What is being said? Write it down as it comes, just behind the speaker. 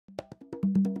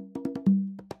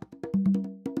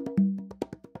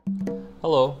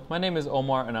Hello, my name is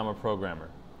Omar and I'm a programmer.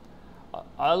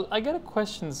 I get a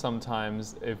question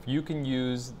sometimes if you can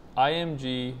use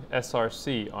IMG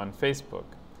SRC on Facebook.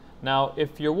 Now,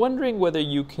 if you're wondering whether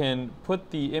you can put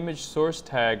the image source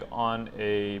tag on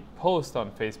a post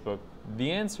on Facebook, the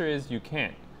answer is you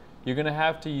can't. You're going to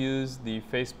have to use the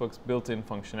Facebook's built-in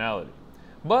functionality.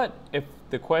 But if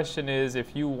the question is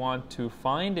if you want to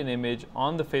find an image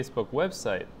on the Facebook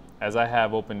website, as I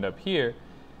have opened up here,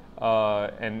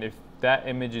 and if that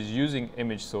image is using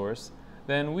image source,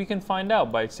 then we can find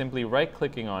out by simply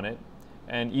right-clicking on it,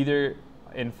 and either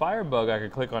in Firebug I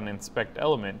could click on Inspect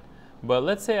Element, but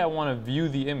let's say I want to view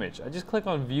the image. I just click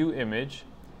on View Image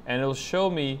and it'll show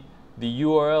me the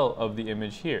URL of the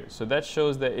image here. So that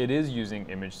shows that it is using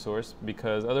image source,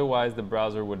 because otherwise the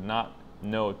browser would not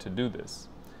know to do this.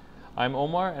 I'm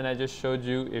Omar and I just showed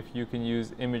you if you can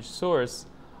use image source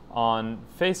on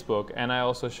Facebook, and I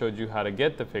also showed you how to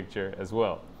get the picture as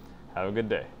well. Have a good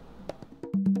day.